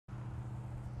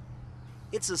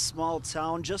It's a small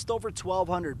town, just over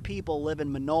 1,200 people live in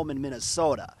Mahnomen,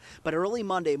 Minnesota. But early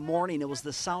Monday morning, it was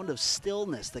the sound of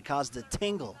stillness that caused a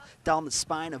tingle down the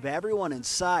spine of everyone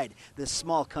inside this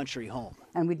small country home.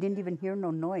 And we didn't even hear no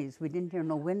noise. We didn't hear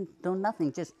no wind, no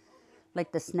nothing. Just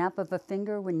like the snap of a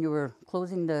finger when you were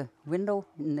closing the window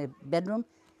in the bedroom,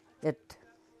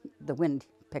 the wind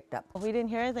picked up. We didn't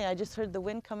hear anything. I just heard the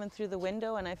wind coming through the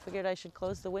window, and I figured I should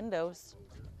close the windows.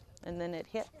 And then it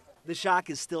hit. The shock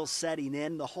is still setting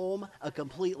in. The home, a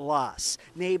complete loss.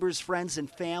 Neighbors, friends, and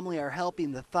family are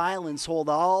helping the Thylens hold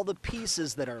all the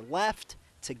pieces that are left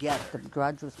together. The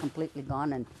garage was completely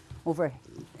gone, and over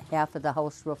half of the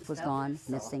house roof was gone,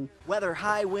 missing. Whether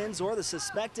high winds or the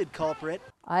suspected culprit,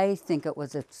 I think it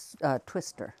was a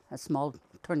twister, a small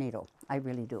tornado. I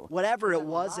really do. Whatever it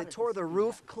was, it tore the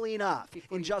roof clean off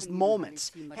in just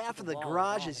moments. Half of the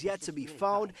garage is yet to be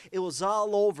found. It was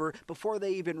all over before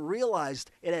they even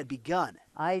realized it had begun.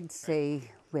 I'd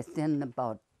say within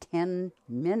about 10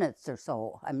 minutes or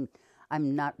so.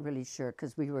 I'm not really sure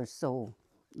because we were so,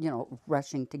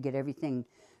 rushing to get everything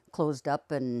closed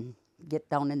up and get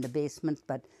down in the basement,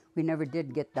 but we never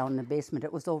did get down in the basement.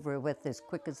 It was over with as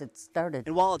quick as it started.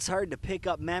 And while it's hard to pick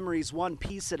up memories one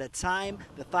piece at a time,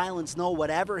 the Thylens know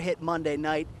whatever hit Monday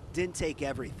night didn't take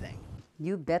everything.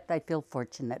 You bet I feel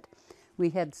fortunate.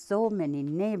 We had so many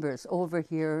neighbors over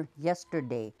here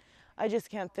yesterday. I just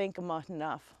can't thank them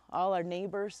enough. All our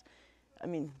neighbors,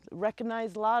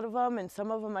 recognized a lot of them, and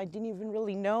some of them I didn't even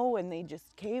really know, and they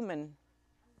just came and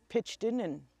pitched in,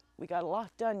 and we got a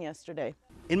lot done yesterday.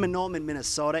 In Mahnomen,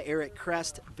 Minnesota,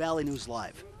 Crest, Valley News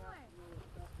Live.